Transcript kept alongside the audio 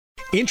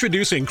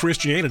Introducing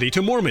Christianity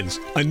to Mormons,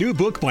 a new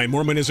book by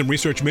Mormonism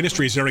Research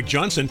Ministries' Eric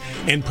Johnson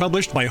and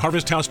published by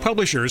Harvest House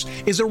Publishers,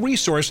 is a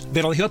resource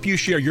that'll help you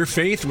share your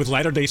faith with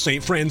Latter-day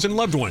Saint friends and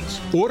loved ones.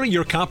 Order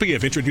your copy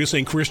of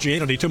Introducing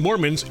Christianity to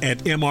Mormons at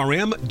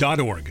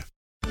mrm.org.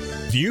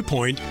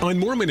 Viewpoint on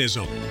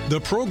Mormonism,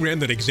 the program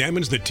that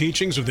examines the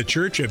teachings of the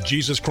Church of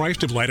Jesus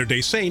Christ of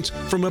Latter-day Saints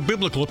from a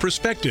biblical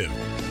perspective.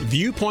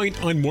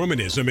 Viewpoint on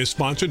Mormonism is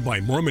sponsored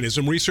by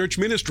Mormonism Research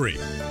Ministry.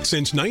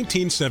 Since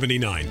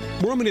 1979,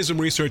 Mormonism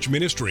Research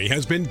Ministry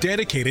has been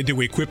dedicated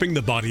to equipping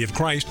the body of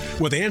Christ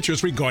with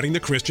answers regarding the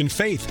Christian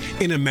faith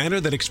in a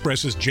manner that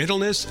expresses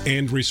gentleness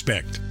and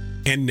respect.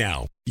 And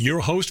now,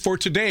 your host for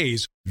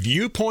today's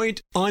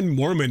Viewpoint on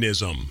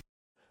Mormonism.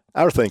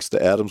 Our thanks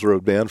to Adams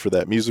Road Band for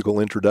that musical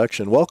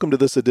introduction. Welcome to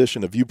this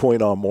edition of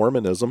Viewpoint on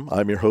Mormonism.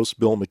 I'm your host,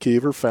 Bill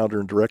McKeever, founder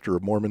and director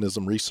of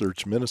Mormonism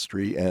Research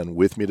Ministry, and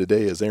with me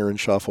today is Aaron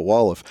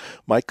Shafawalov,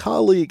 my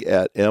colleague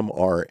at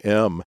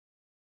MRM.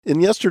 In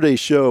yesterday's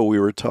show, we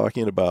were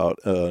talking about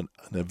an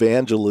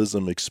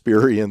evangelism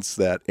experience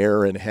that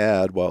Aaron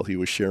had while he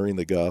was sharing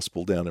the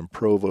gospel down in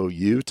Provo,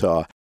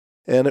 Utah,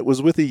 and it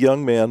was with a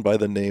young man by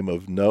the name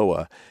of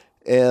Noah.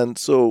 And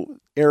so,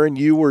 Aaron,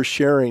 you were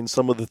sharing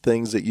some of the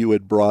things that you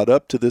had brought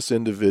up to this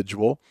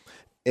individual,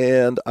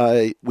 and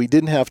we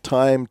didn't have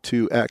time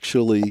to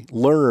actually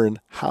learn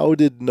how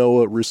did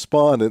Noah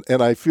respond.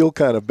 And I feel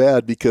kind of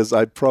bad because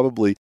I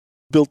probably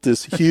built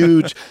this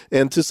huge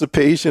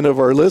anticipation of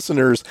our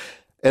listeners,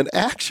 and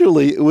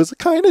actually it was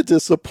kind of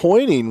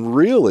disappointing,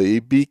 really,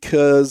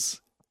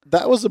 because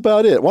that was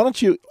about it. Why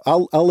don't you,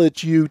 I'll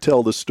let you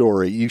tell the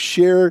story. You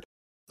shared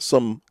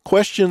some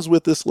questions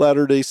with this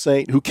Latter-day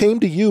Saint who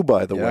came to you,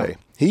 by the way.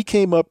 He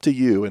came up to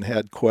you and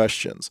had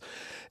questions,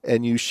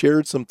 and you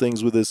shared some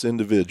things with this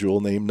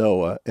individual named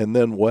Noah, and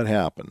then what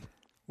happened?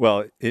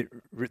 Well,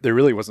 there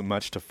really wasn't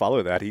much to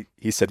follow that.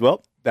 He said,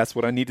 well, that's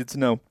what I needed to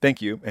know.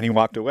 Thank you. And he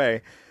walked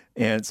away.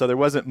 And so there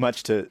wasn't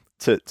much to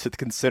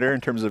consider in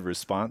terms of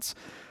response.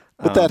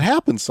 But that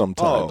happens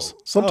sometimes.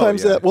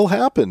 Sometimes that will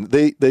happen.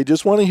 They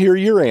just want to hear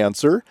your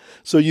answer,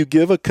 so you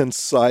give a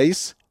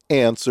concise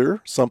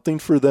answer, something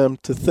for them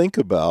to think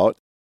about.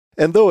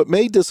 And though it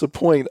may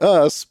disappoint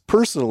us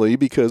personally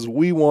because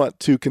we want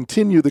to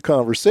continue the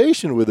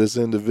conversation with this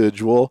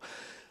individual,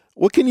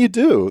 what can you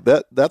do?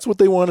 That's what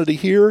they wanted to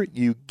hear.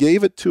 You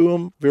gave it to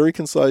them very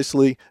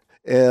concisely,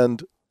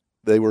 and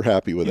they were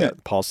happy with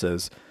it. Paul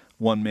says,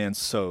 one man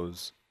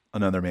sows,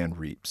 another man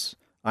reaps.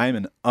 I am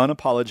an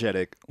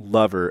unapologetic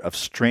lover of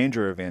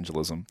stranger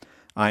evangelism.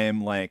 I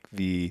am like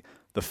the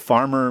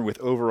farmer with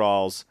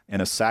overalls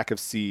and a sack of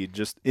seed,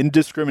 just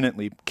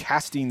indiscriminately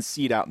casting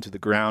seed out into the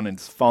ground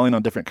and falling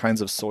on different kinds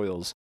of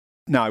soils.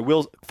 Now, I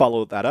will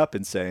follow that up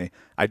and say,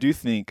 I do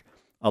think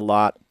a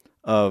lot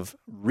of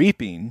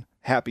reaping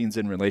happens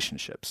in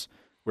relationships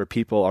where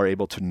people are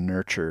able to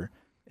nurture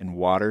and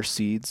water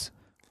seeds.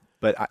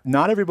 But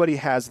not everybody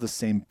has the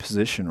same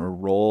position or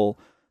role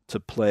to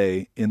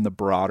play in the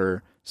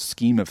broader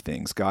scheme of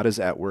things. God is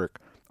at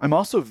work. I'm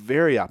also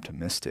very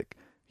optimistic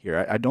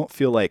here. I don't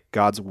feel like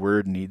God's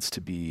word needs to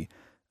be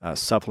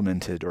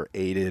supplemented or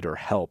aided or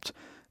helped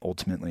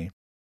ultimately.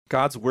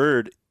 God's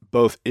word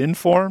both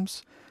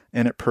informs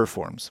and it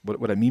performs.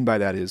 What I mean by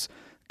that is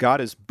God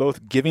is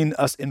both giving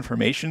us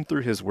information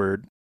through his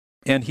word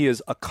and he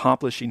is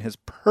accomplishing his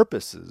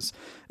purposes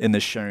in the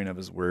sharing of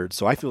his word.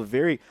 So I feel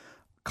very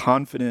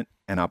confident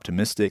and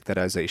optimistic that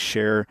as I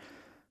share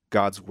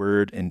God's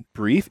word in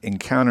brief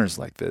encounters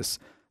like this,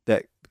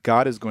 that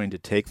God is going to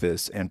take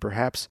this and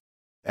perhaps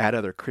add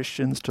other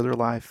Christians to their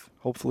life,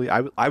 hopefully.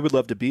 I would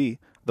love to be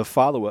the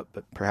follow-up,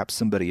 but perhaps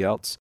somebody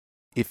else.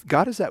 If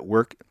God is at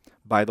work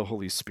by the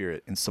Holy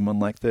Spirit in someone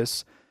like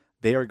this,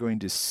 they are going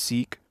to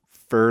seek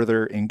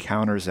further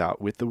encounters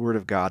out with the Word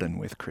of God and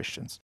with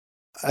Christians.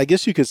 I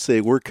guess you could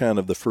say we're kind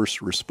of the first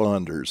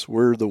responders.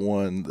 We're the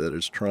one that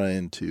is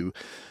trying to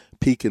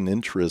pique an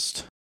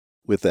interest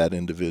with that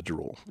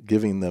individual,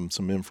 giving them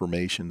some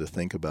information to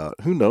think about.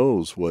 Who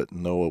knows what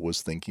Noah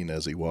was thinking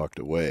as he walked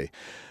away?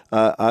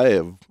 I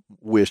have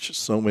wished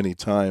so many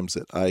times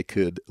that I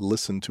could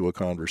listen to a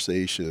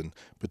conversation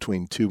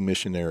between two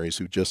missionaries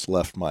who just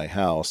left my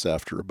house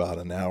after about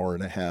an hour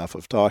and a half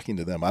of talking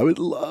to them. I would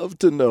love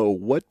to know,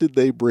 what did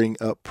they bring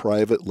up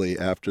privately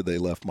after they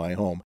left my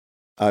home?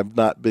 I've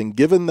not been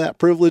given that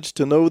privilege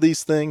to know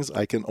these things.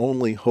 I can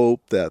only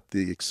hope that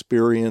the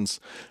experience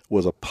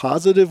was a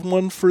positive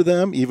one for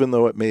them, even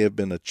though it may have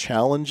been a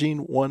challenging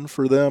one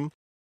for them.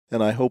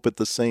 And I hope at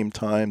the same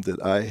time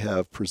that I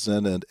have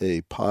presented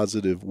a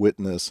positive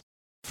witness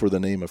for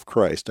the name of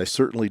Christ. I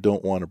certainly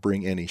don't want to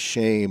bring any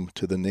shame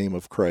to the name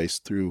of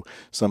Christ through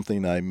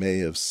something I may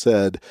have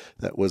said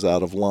that was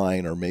out of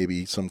line, or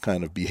maybe some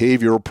kind of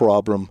behavioral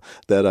problem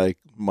that I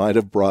might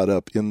have brought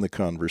up in the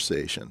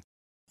conversation.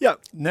 Yeah.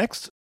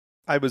 Next,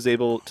 I was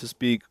able to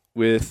speak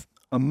with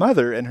a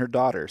mother and her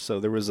daughter.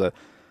 So there was a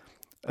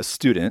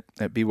student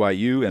at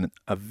BYU and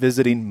a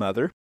visiting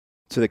mother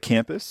to the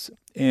campus.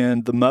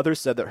 And the mother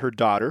said that her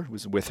daughter, who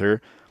was with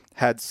her,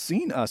 had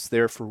seen us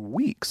there for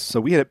weeks.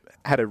 So we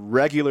had a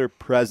regular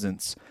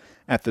presence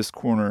at this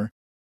corner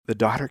the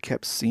daughter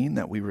kept seeing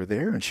that we were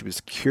there, and she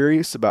was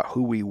curious about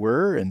who we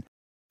were, and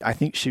I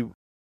think she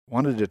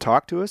wanted to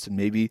talk to us, and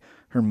maybe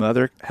her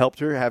mother helped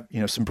her have,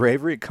 some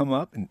bravery to come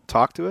up and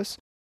talk to us.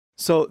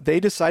 So they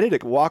decided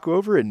to walk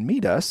over and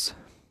meet us,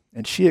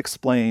 and she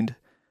explained,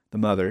 the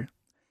mother,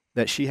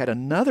 that she had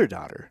another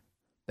daughter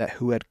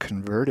who had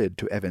converted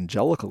to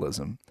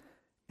evangelicalism,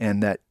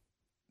 and that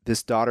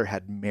this daughter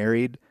had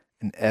married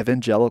an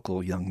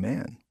evangelical young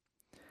man.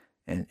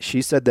 And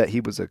she said that he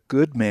was a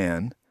good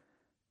man,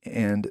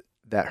 and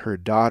that her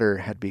daughter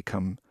had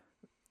become,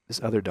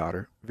 this other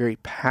daughter, very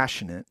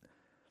passionate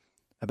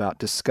about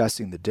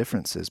discussing the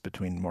differences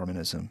between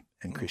Mormonism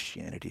and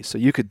Christianity. So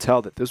you could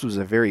tell that this was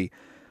a very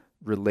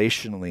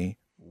relationally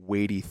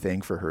weighty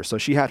thing for her. So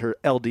she had her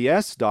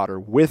LDS daughter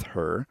with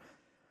her,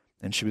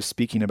 and she was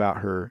speaking about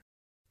her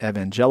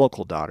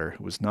evangelical daughter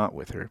who was not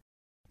with her.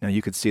 Now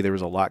you could see there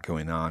was a lot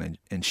going on,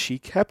 and she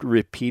kept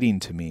repeating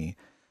to me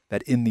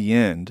that in the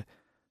end,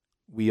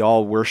 we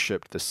all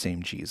worshiped the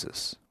same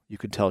Jesus. You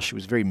could tell she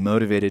was very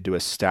motivated to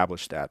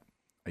establish that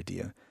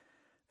idea.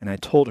 And I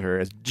told her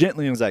as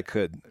gently as I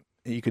could,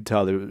 you could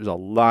tell there was a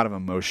lot of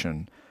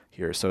emotion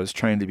here. So I was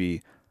trying to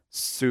be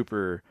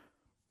super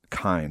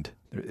kind.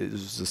 It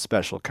was a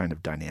special kind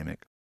of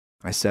dynamic.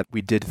 I said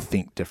we did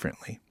think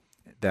differently,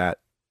 that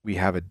we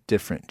have a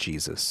different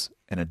Jesus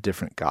and a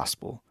different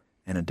gospel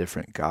and a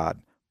different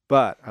God.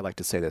 But I like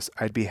to say this,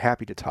 I'd be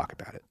happy to talk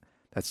about it.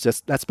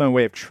 That's my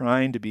way of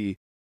trying to be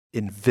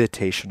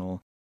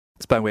invitational.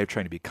 It's my way of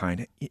trying to be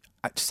kind.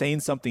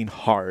 Saying something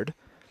hard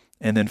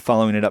and then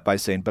following it up by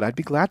saying, but I'd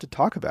be glad to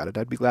talk about it.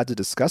 I'd be glad to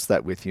discuss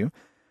that with you.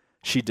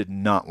 She did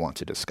not want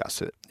to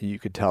discuss it. You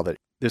could tell that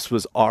this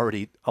was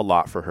already a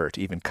lot for her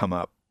to even come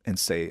up and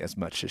say as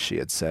much as she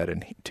had said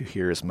and to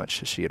hear as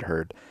much as she had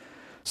heard.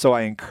 So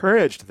I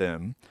encouraged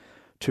them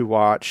to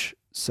watch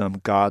some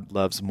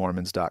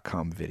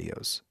GodLovesMormons.com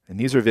videos. And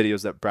these are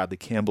videos that Bradley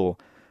Campbell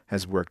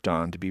has worked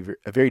on to be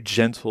a very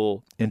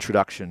gentle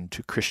introduction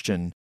to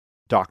Christian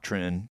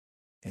doctrine.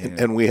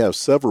 And we have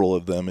several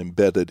of them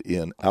embedded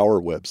in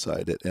our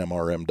website at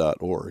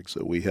mrm.org.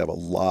 So we have a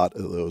lot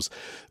of those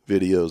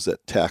videos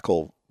that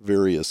tackle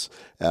various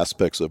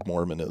aspects of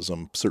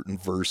Mormonism, certain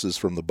verses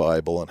from the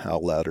Bible and how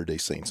Latter-day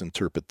Saints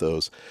interpret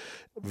those.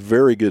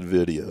 Very good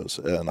videos,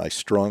 and I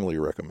strongly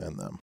recommend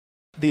them.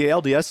 The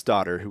LDS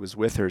daughter who was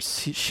with her,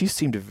 she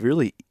seemed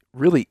really,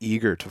 really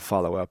eager to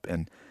follow up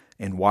and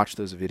watch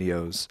those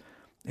videos.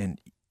 And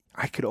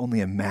I could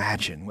only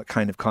imagine what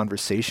kind of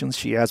conversations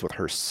she has with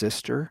her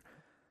sister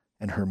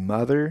and her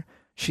mother.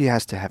 She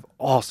has to have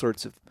all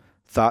sorts of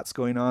thoughts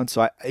going on.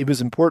 So it was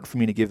important for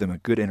me to give them a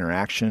good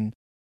interaction.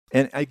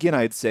 And again,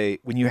 I'd say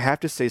when you have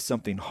to say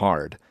something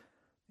hard,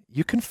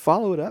 you can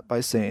follow it up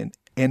by saying,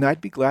 and I'd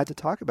be glad to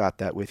talk about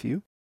that with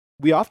you.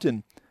 We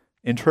often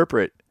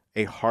interpret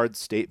a hard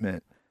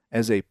statement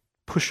as a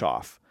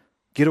push-off.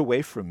 Get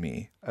away from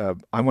me.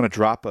 I want to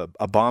drop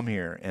a bomb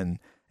here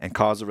and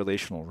cause a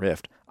relational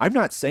rift. I'm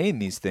not saying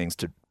these things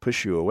to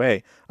push you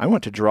away. I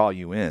want to draw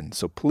you in.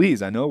 So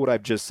please, I know what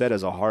I've just said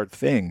is a hard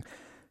thing.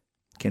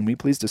 Can we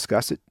please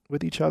discuss it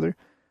with each other?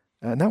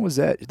 And that was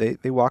it.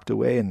 They walked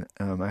away, and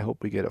I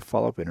hope we get a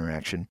follow-up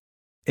interaction.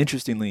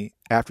 Interestingly,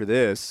 after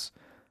this,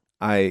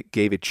 I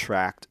gave a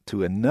tract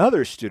to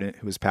another student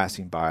who was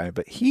passing by,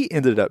 but he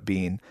ended up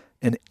being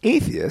an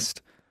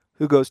atheist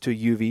who goes to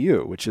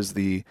UVU, which is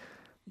the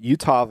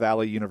Utah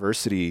Valley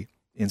University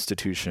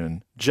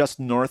institution just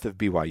north of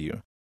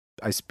BYU.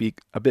 I speak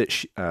a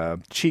bit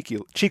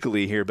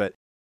cheekily here, but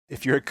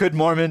if you're a good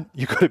Mormon,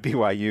 you go to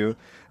BYU.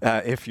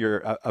 If you're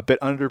a bit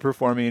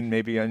underperforming,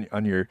 maybe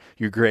on your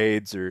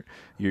grades or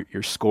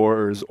your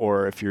scores,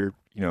 or if you're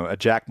a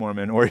Jack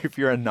Mormon, or if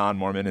you're a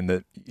non-Mormon in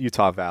the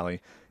Utah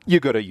Valley, you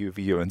go to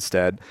UVU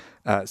instead.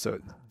 So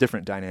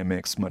different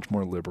dynamics, much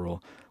more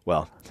liberal.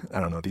 Well,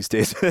 I don't know these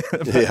days.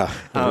 But, yeah.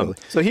 Really.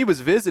 So he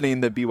was visiting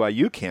the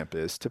BYU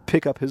campus to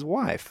pick up his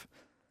wife,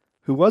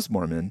 who was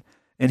Mormon,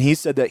 and he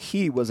said that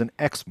he was an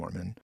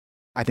ex-Mormon.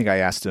 I think I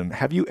asked him,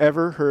 have you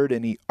ever heard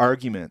any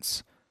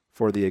arguments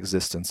for the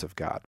existence of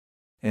God?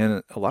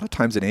 And a lot of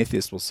times an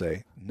atheist will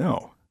say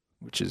no,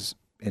 which is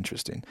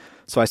interesting.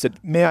 So I said,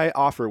 may I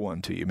offer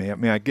one to you?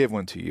 May I give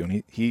one to you?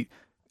 And he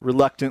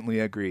reluctantly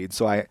agreed.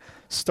 So I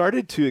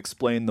started to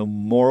explain the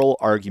moral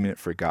argument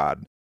for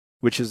God,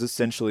 which is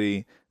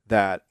essentially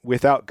that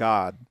without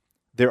God,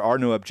 there are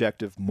no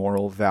objective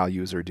moral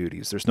values or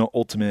duties. There's no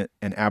ultimate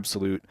and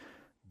absolute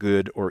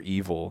good or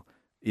evil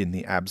in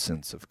the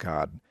absence of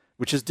God,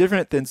 which is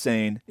different than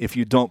saying if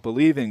you don't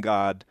believe in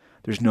God,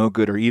 there's no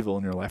good or evil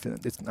in your life.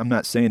 I'm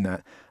not saying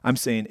that. I'm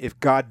saying if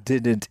God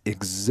didn't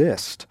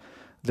exist,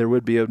 there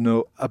would be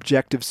no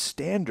objective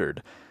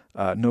standard,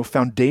 no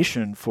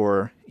foundation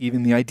for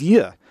even the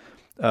idea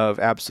of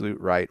absolute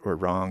right or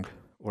wrong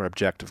or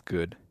objective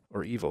good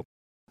or evil.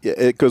 Yeah,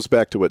 it goes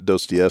back to what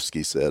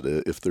Dostoevsky said.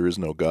 If there is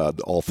no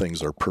God, all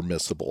things are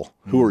permissible.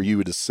 Mm. Who are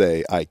you to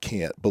say, I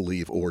can't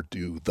believe or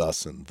do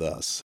thus and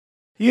thus?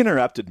 He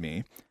interrupted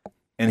me,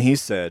 and he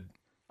said,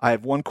 I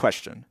have one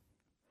question.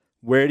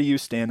 Where do you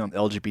stand on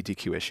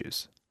LGBTQ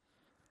issues?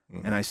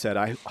 And I said,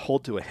 I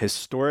hold to a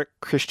historic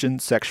Christian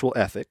sexual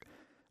ethic,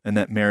 and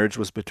that marriage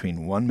was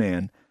between one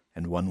man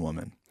and one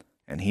woman.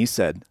 And he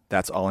said,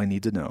 that's all I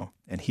need to know.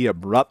 And he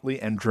abruptly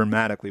and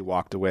dramatically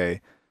walked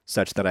away,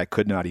 such that I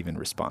could not even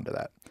respond to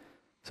that.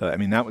 So, I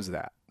mean, that was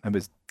that. I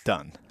was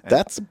done.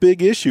 That's a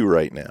big issue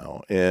right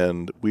now.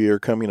 And we are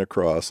coming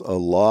across a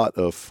lot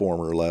of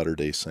former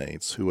Latter-day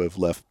Saints who have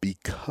left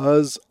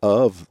because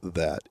of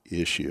that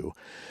issue.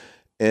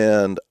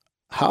 And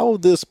how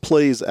this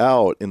plays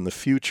out in the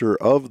future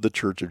of the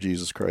Church of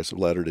Jesus Christ of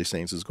Latter-day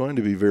Saints is going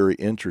to be very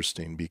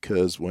interesting,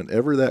 because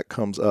whenever that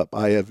comes up,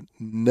 I have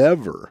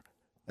never,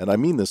 and I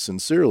mean this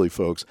sincerely,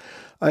 folks,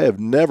 I have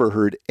never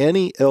heard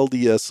any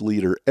LDS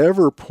leader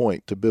ever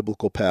point to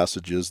biblical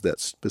passages that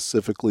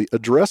specifically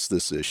address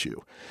this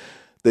issue.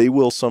 They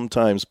will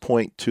sometimes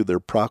point to their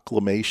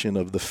proclamation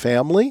of the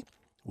family,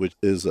 which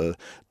is a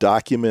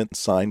document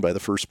signed by the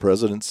first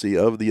presidency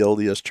of the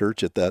LDS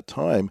Church at that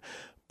time,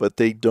 but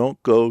they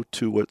don't go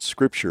to what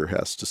Scripture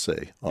has to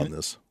say on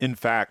this. In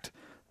fact,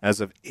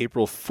 as of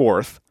April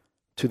 4th,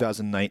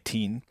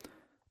 2019,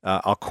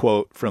 I'll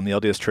quote from the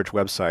LDS Church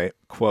website,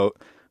 quote,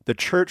 "The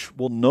Church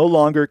will no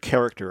longer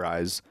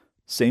characterize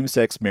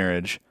same-sex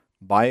marriage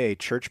by a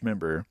church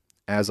member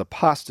as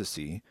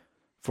apostasy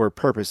for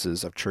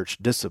purposes of church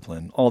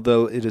discipline,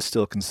 although it is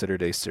still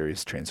considered a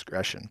serious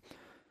transgression."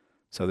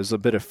 So there's a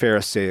bit of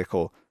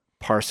Pharisaical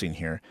parsing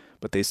here,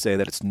 but they say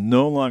that it's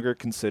no longer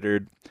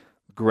considered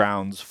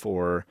grounds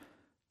for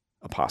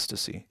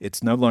apostasy.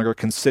 It's no longer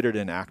considered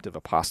an act of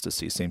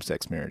apostasy,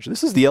 same-sex marriage.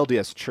 This is the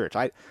LDS Church.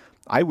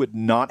 I would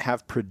not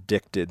have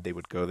predicted they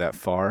would go that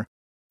far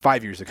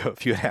 5 years ago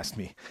if you had asked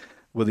me,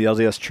 will the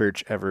LDS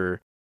Church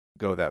ever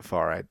go that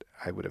far?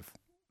 I would have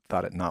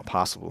thought it not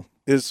possible.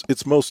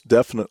 It's most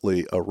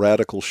definitely a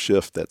radical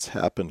shift that's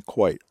happened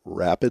quite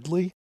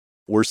rapidly.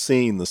 We're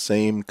seeing the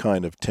same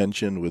kind of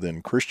tension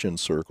within Christian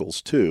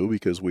circles, too,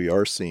 because we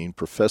are seeing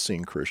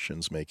professing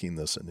Christians making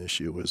this an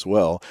issue as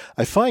well.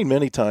 I find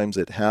many times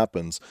it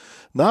happens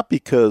not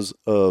because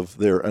of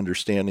their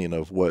understanding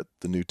of what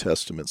the New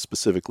Testament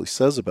specifically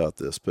says about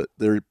this, but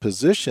their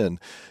position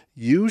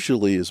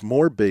usually is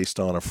more based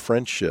on a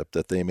friendship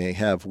that they may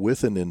have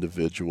with an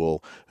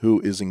individual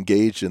who is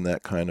engaged in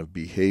that kind of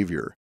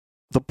behavior.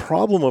 The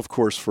problem, of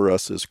course, for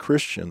us as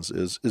Christians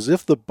is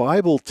if the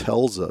Bible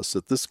tells us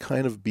that this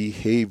kind of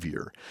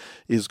behavior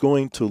is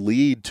going to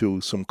lead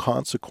to some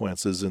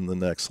consequences in the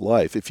next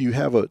life, if you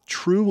have a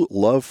true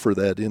love for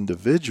that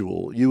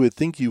individual, you would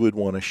think you would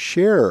want to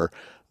share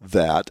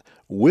that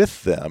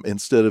with them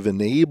instead of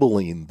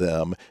enabling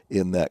them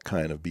in that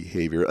kind of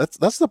behavior.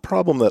 That's the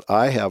problem that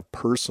I have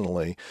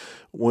personally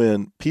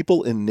when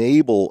people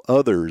enable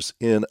others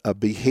in a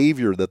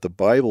behavior that the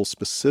Bible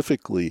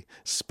specifically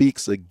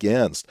speaks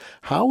against.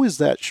 How is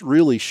that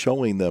really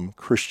showing them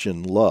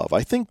Christian love?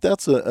 I think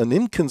that's an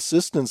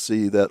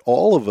inconsistency that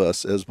all of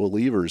us as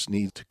believers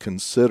need to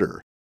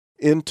consider.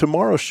 In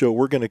tomorrow's show,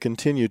 we're going to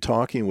continue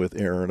talking with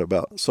Aaron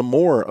about some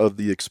more of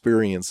the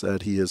experience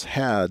that he has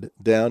had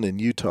down in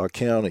Utah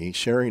County,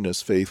 sharing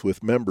his faith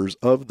with members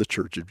of the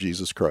Church of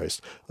Jesus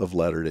Christ of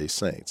Latter-day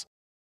Saints.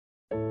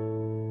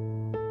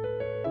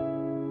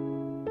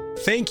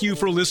 Thank you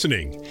for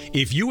listening.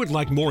 If you would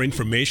like more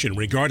information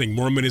regarding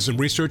Mormonism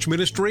Research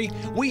Ministry,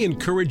 we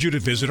encourage you to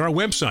visit our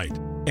website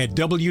at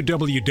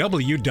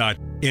www.mrm.org,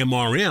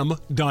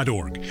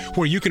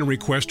 where you can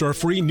request our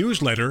free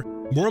newsletter,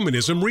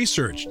 Mormonism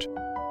Researched.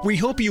 We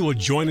hope you will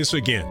join us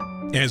again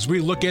as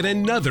we look at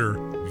another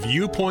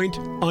viewpoint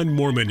on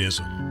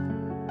Mormonism.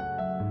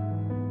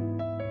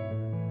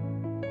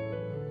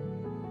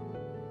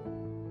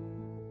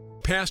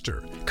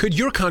 Pastor, could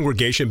your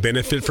congregation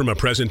benefit from a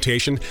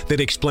presentation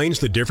that explains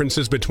the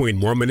differences between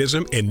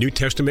Mormonism and New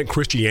Testament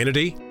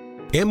Christianity?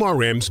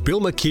 MRM's Bill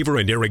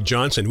McKeever and Eric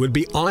Johnson would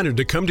be honored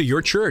to come to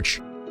your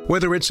church.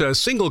 Whether it's a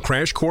single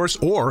crash course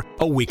or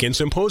a weekend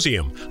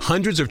symposium,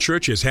 hundreds of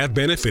churches have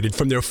benefited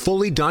from their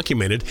fully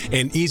documented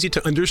and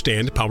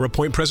easy-to-understand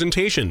PowerPoint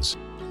presentations.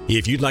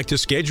 If you'd like to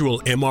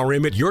schedule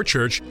MRM at your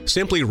church,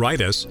 simply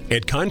write us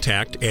at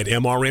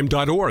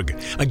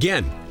contact@mrm.org.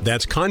 Again,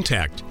 that's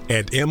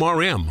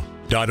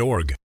contact@mrm.org.